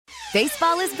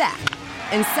Baseball is back,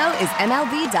 and so is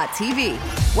MLB.tv.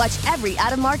 Watch every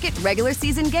out-of-market regular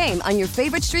season game on your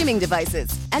favorite streaming devices,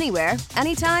 anywhere,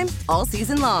 anytime, all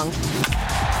season long.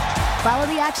 Follow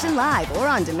the action live or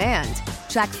on demand.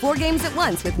 Track 4 games at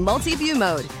once with multi-view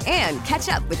mode and catch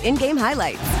up with in-game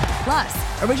highlights.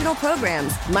 Plus, original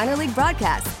programs, minor league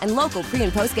broadcasts, and local pre-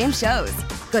 and post-game shows.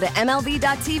 Go to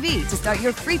MLB.tv to start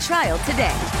your free trial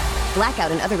today.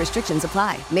 Blackout and other restrictions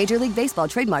apply. Major League Baseball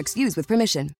trademarks used with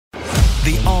permission.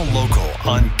 The All Local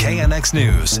on KNX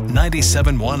News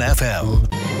 97.1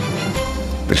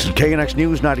 FM. This is KNX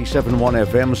News 97.1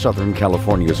 FM, Southern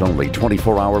California's only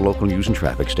 24-hour local news and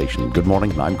traffic station. Good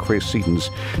morning, I'm Chris Seatons.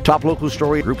 Top local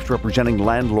story, groups representing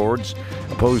landlords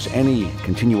oppose any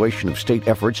continuation of state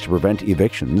efforts to prevent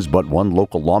evictions, but one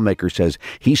local lawmaker says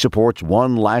he supports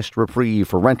one last reprieve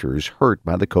for renters hurt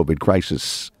by the COVID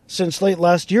crisis. Since late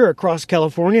last year across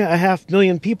California,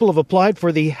 500,000 people have applied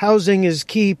for the Housing is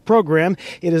Key program.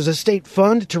 It is a state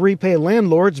fund to repay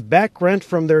landlords back rent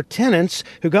from their tenants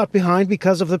who got behind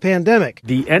because of the pandemic.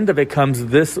 The end of it comes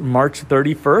this March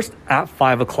 31st at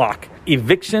 5 o'clock.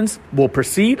 Evictions will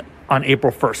proceed on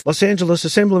April 1st. Los Angeles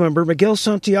Assemblymember Miguel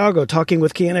Santiago talking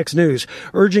with KNX News,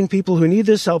 urging people who need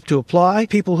this help to apply.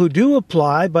 People who do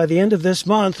apply by the end of this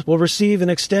month will receive an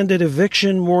extended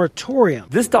eviction moratorium.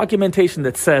 This documentation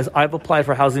that says I've applied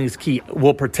for Housing is Key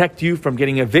will protect you from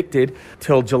getting evicted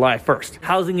till July 1st.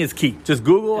 Housing is Key. Just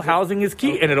Google Housing is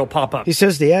Key and it'll pop up. He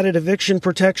says the added eviction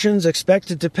protections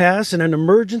expected to pass in an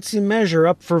emergency measure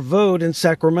up for vote in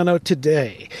Sacramento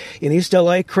today. In East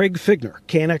LA, Craig Figner,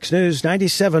 KNX News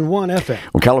 97.1 FM.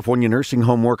 Well, California nursing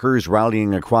home workers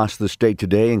rallying across the state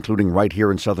today, including right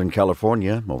here in Southern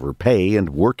California, over pay and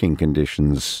working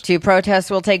conditions. 2 protests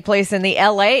will take place in the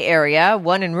L.A. area,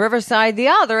 one in Riverside, the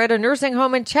other at a nursing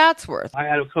home in Chatsworth. I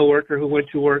had a coworker who went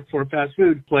to work for a fast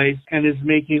food place and is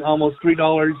making almost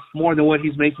 $3 more than what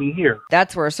he's making here.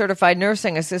 That's where certified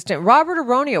nursing assistant Robert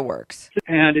Aronia works.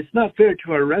 And it's not fair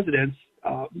to our residents.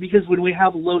 Because when we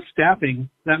have low staffing,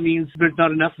 that means there's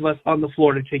not enough of us on the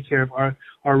floor to take care of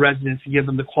our residents and give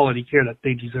them the quality care that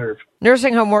they deserve.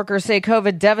 Nursing home workers say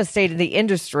COVID devastated the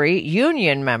industry.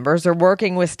 Union members are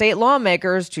working with state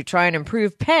lawmakers to try and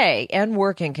improve pay and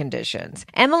working conditions.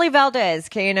 Emily Valdez,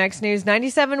 KNX News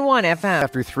 97.1 FM.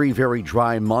 After 3 very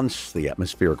dry months, the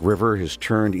atmospheric river has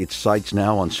turned its sights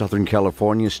now on Southern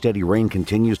California. Steady rain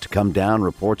continues to come down.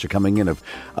 Reports are coming in of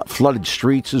flooded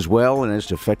streets as well, and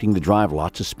it's affecting the drive.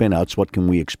 Lots of spin-outs. What can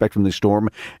we expect from this storm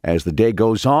as the day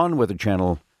goes on? Weather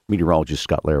Channel meteorologist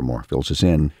Scott Larimore fills us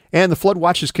in. And the flood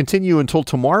watches continue until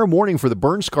tomorrow morning for the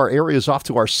burn scar areas off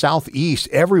to our southeast.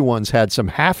 Everyone's had some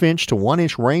half-inch to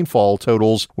 1-inch rainfall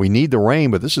totals. We need the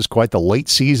rain, but this is quite the late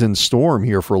season storm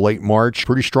here for late March.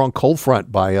 Pretty strong cold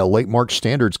front by late March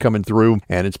standards coming through,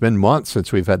 and it's been months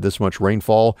since we've had this much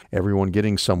rainfall. Everyone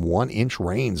getting some 1-inch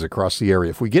rains across the area.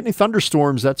 If we get any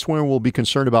thunderstorms, that's when we'll be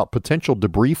concerned about potential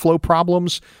debris flow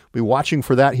problems. We'll be watching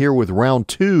for that here with round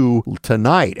 2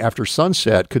 tonight after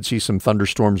sunset. Could see some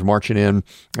thunderstorms marching in,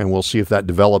 and we'll see if that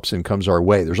develops and comes our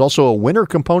way. There's also a winter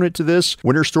component to this.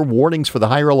 Winter storm warnings for the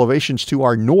higher elevations to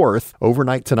our north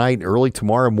overnight tonight and early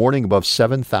tomorrow morning above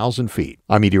 7,000 feet.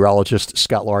 I'm meteorologist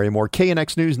Scott Larimore,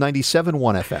 KNX News 97.1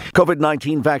 FM.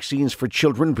 COVID-19 vaccines for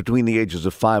children between the ages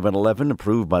of 5 and 11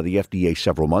 approved by the FDA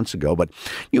several months ago, but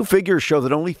new figures show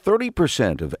that only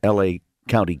 30% of L.A.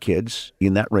 County kids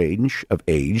in that range of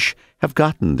age have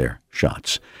gotten their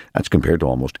shots. That's compared to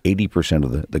almost 80%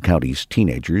 of the county's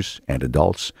teenagers and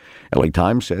adults. LA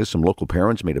Times says some local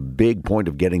parents made a big point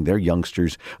of getting their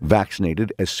youngsters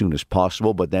vaccinated as soon as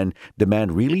possible, but then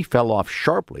demand really fell off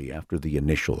sharply after the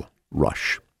initial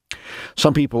rush.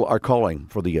 Some people are calling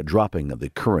for the dropping of the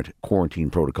current quarantine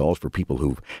protocols for people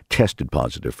who've tested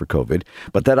positive for COVID.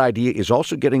 But that idea is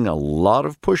also getting a lot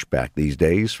of pushback these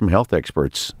days from health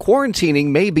experts. Quarantining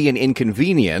may be an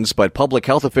inconvenience, but public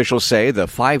health officials say the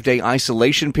 5-day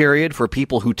isolation period for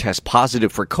people who test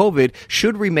positive for COVID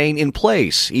should remain in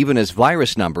place, even as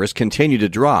virus numbers continue to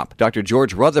drop. Dr.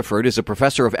 George Rutherford is a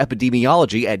professor of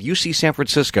epidemiology at UC San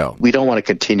Francisco. We don't want to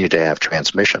continue to have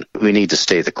transmission. We need to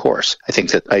stay the course. I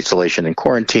think that isolation and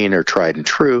quarantine are tried and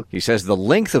true. He says the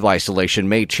length of isolation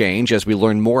may change as we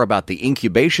learn more about the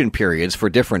incubation periods for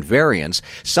different variants.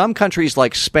 Some countries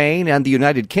like Spain and the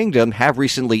United Kingdom have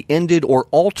recently ended or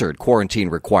altered quarantine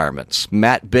requirements.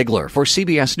 Matt Bigler for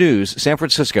CBS News, San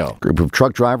Francisco. A group of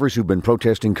truck drivers who've been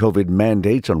protesting COVID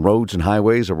mandates on roads and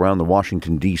highways around the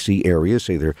Washington, D.C. area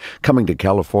say they're coming to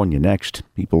California next.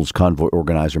 People's Convoy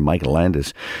organizer Mike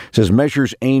Landis says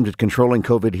measures aimed at controlling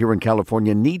COVID here in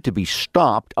California need to be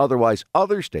stopped. Otherwise,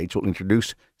 other states will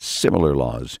introduce similar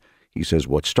laws. He says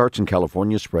what starts in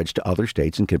California spreads to other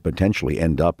states and can potentially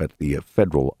end up at the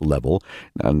federal level.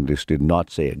 And this did not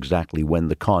say exactly when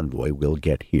the convoy will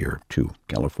get here to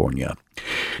California.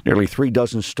 Nearly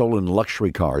 36 stolen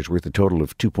luxury cars worth a total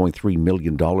of $2.3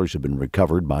 million have been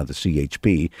recovered by the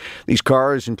CHP. These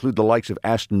cars include the likes of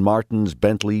Aston Martins,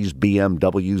 Bentleys,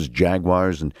 BMWs,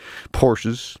 Jaguars, and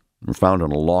Porsches. Were found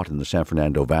on a lot in the San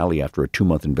Fernando Valley after a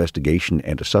 2-month investigation,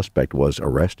 and a suspect was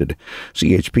arrested.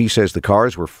 CHP says the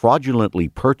cars were fraudulently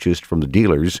purchased from the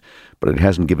dealers, but it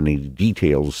hasn't given any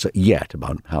details yet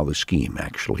about how the scheme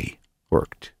actually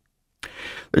worked.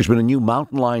 There's been a new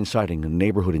mountain lion sighting in a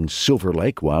neighborhood in Silver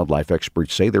Lake. Wildlife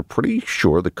experts say they're pretty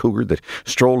sure the cougar that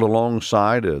strolled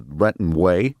alongside Renton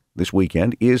Way this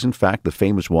weekend is, in fact, the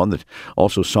famous one that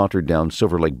also sauntered down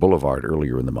Silver Lake Boulevard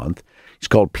earlier in the month. He's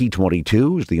called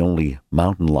P22. He's the only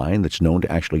mountain lion that's known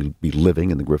to actually be living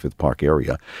in the Griffith Park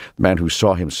area. The man who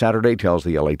saw him Saturday tells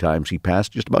the LA Times he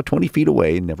passed just about 20 feet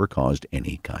away and never caused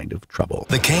any kind of trouble.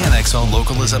 The KNX All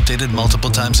Local is updated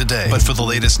multiple times a day. But for the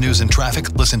latest news and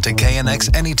traffic, listen to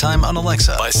KNX anytime on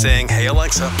Alexa by saying, "Hey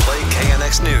Alexa, play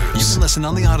KNX News." You can listen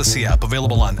on the Odyssey app,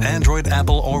 available on Android,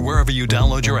 Apple, or wherever you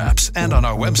download your apps, and on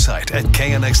our website at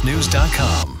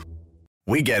knxnews.com.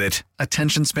 We get it.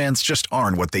 Attention spans just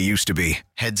aren't what they used to be.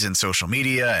 Heads in social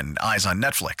media and eyes on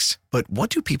Netflix. But what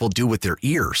do people do with their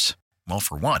ears? Well,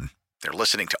 for one, they're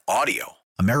listening to audio.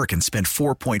 Americans spend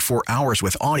 4.4 hours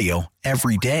with audio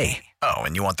every day. Oh,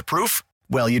 and you want the proof?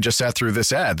 Well, you just sat through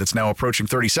this ad that's now approaching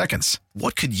 30 seconds.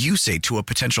 What could you say to a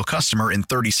potential customer in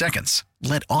 30 seconds?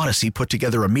 Let Odyssey put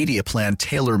together a media plan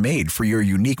tailor-made for your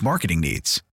unique marketing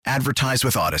needs. Advertise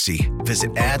with Odyssey.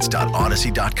 Visit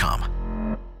ads.odyssey.com.